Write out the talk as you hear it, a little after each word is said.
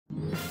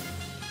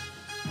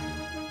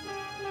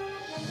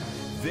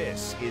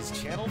This is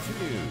Channel 2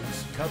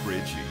 News,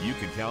 coverage you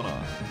can count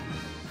on.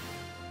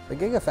 The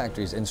Gigafactory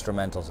is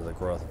instrumental to the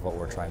growth of what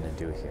we're trying to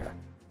do here.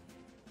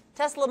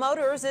 Tesla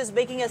Motors is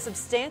making a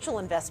substantial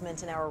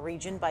investment in our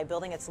region by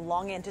building its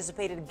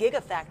long-anticipated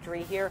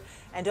Gigafactory here.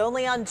 And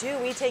only on 2,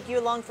 we take you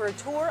along for a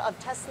tour of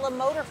Tesla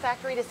Motor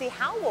Factory to see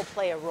how we'll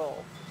play a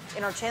role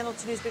in our Channel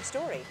 2 News Big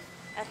Story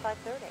at 5:30.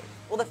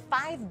 Well, the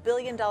 $5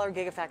 billion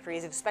Gigafactory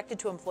is expected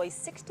to employ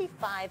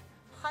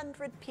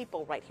 6,500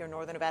 people right here in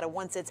northern Nevada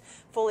once it's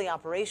fully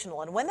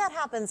operational. And when that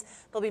happens,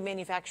 they'll be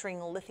manufacturing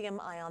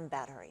lithium-ion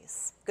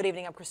batteries. Good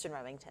evening, I'm Kristen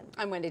Remington.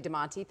 I'm Wendy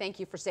DeMonte. Thank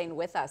you for staying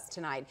with us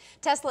tonight.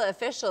 Tesla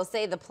officials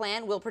say the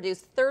plant will produce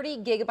 30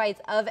 gigabytes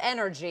of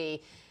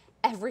energy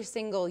every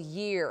single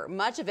year.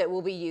 Much of it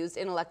will be used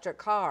in electric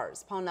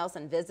cars. Paul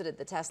Nelson visited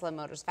the Tesla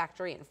Motors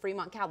factory in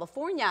Fremont,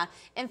 California,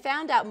 and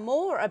found out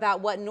more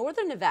about what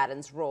northern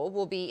Nevadans' role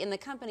will be in the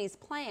company's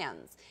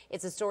plans.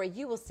 It's a story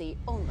you will see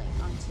only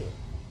on 2.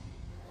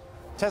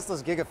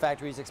 Tesla's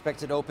Gigafactory is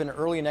expected to open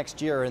early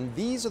next year, and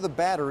these are the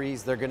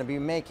batteries they're going to be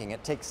making.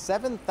 It takes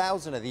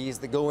 7,000 of these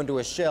that go into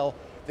a shell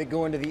that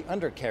go into the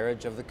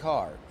undercarriage of the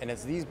car, and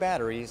it's these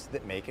batteries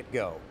that make it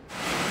go.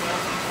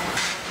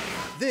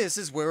 This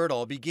is where it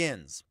all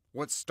begins.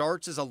 What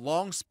starts as a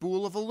long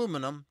spool of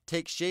aluminum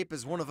takes shape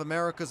as one of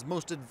America's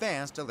most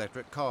advanced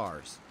electric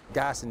cars.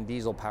 Gas and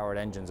diesel powered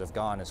engines have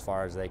gone as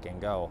far as they can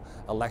go.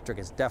 Electric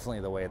is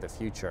definitely the way of the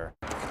future.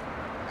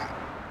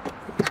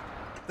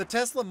 The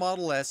Tesla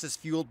Model S is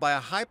fueled by a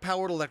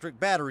high-powered electric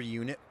battery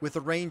unit with a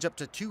range up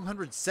to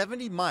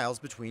 270 miles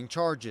between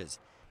charges.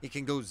 It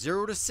can go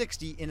 0 to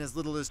 60 in as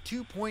little as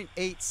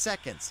 2.8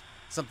 seconds,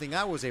 something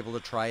I was able to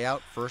try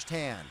out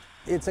firsthand.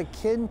 It's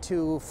akin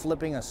to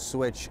flipping a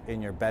switch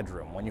in your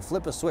bedroom. When you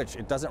flip a switch,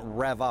 it doesn't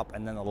rev up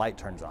and then the light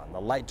turns on.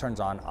 The light turns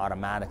on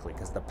automatically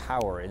because the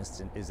power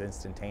is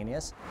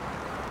instantaneous.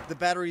 The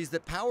batteries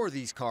that power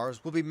these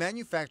cars will be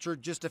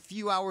manufactured just a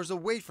few hours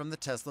away from the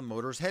Tesla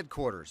Motors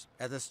headquarters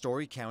at the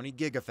Story County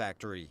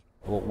Gigafactory.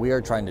 What we are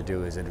trying to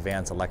do is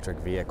advance electric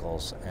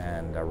vehicles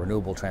and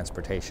renewable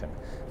transportation.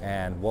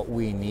 And what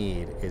we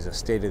need is a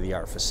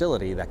state-of-the-art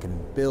facility that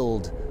can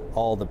build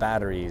all the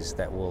batteries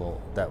that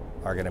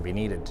are going to be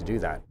needed to do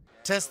that.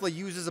 Tesla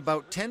uses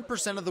about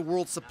 10% of the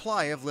world's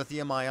supply of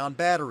lithium-ion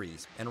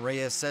batteries, and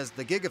Reyes says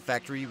the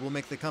Gigafactory will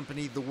make the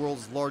company the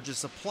world's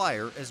largest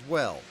supplier as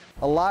well.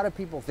 A lot of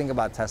people think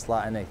about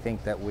Tesla and they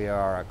think that we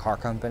are a car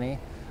company.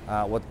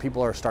 What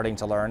people are starting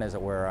to learn is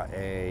that we're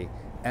a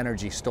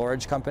energy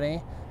storage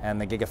company, and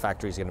the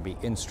Gigafactory is going to be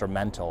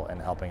instrumental in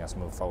helping us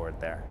move forward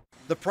there.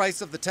 The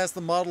price of the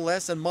Tesla Model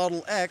S and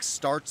Model X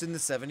starts in the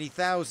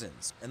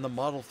 $70,000s, and the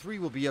Model 3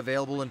 will be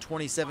available in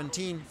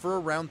 2017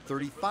 for around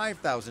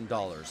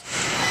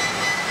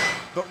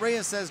 $35,000. But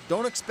Reyes says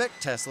don't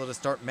expect Tesla to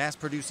start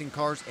mass-producing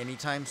cars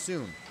anytime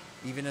soon,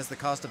 even as the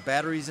cost of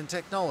batteries and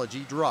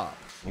technology drop.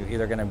 You're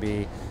either going to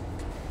be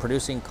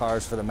producing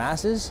cars for the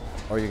masses,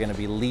 or you're going to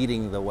be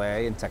leading the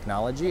way in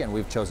technology, and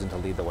we've chosen to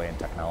lead the way in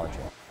technology.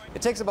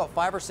 It takes about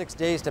 5 or 6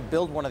 days to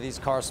build one of these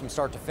cars from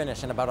start to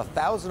finish, and about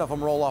 1,000 of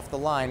them roll off the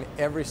line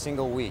every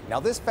single week. Now,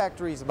 this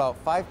factory is about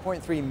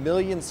 5.3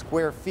 million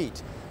square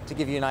feet. To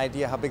give you an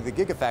idea how big the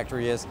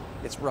Gigafactory is,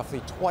 it's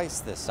roughly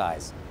twice this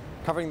size.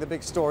 Covering the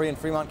big story in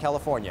Fremont,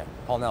 California,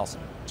 Paul Nelson,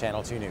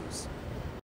 Channel 2 News.